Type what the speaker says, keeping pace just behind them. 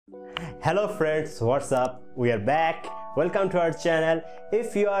Hello friends, what's up? We are back. Welcome to our channel.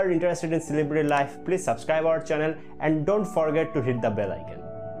 If you are interested in celebrity life, please subscribe our channel and don't forget to hit the bell icon.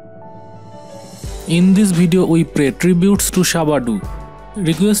 In this video we pay tributes to Shabba Doo.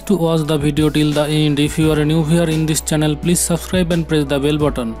 Request to watch the video till the end. If you are a new viewer in this channel, please subscribe and press the bell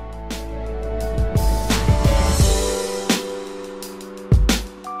button.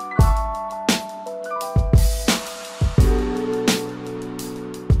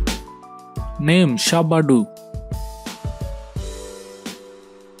 Name Shabba Doo.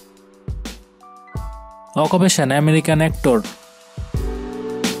 Occupation American actor.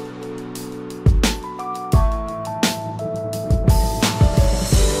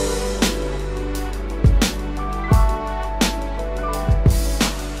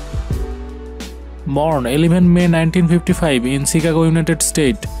 Born 11 May 1955 in Chicago, United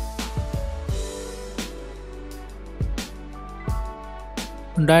States.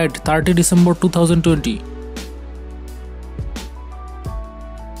 Died 30 December 2020.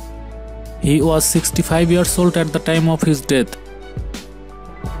 He was 65 years old at the time of his death.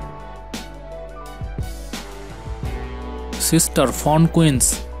 Sister Fawn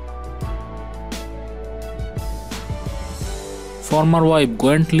Queens. Former wife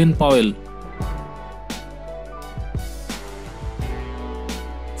Gwendolyn Powell.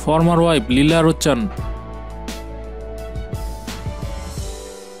 Former wife Lela Rochon.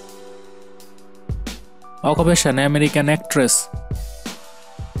 Occupation American actress.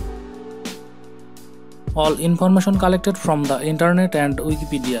 All information collected from the internet and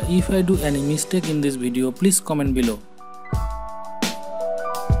Wikipedia. If I do any mistake in this video, please comment below.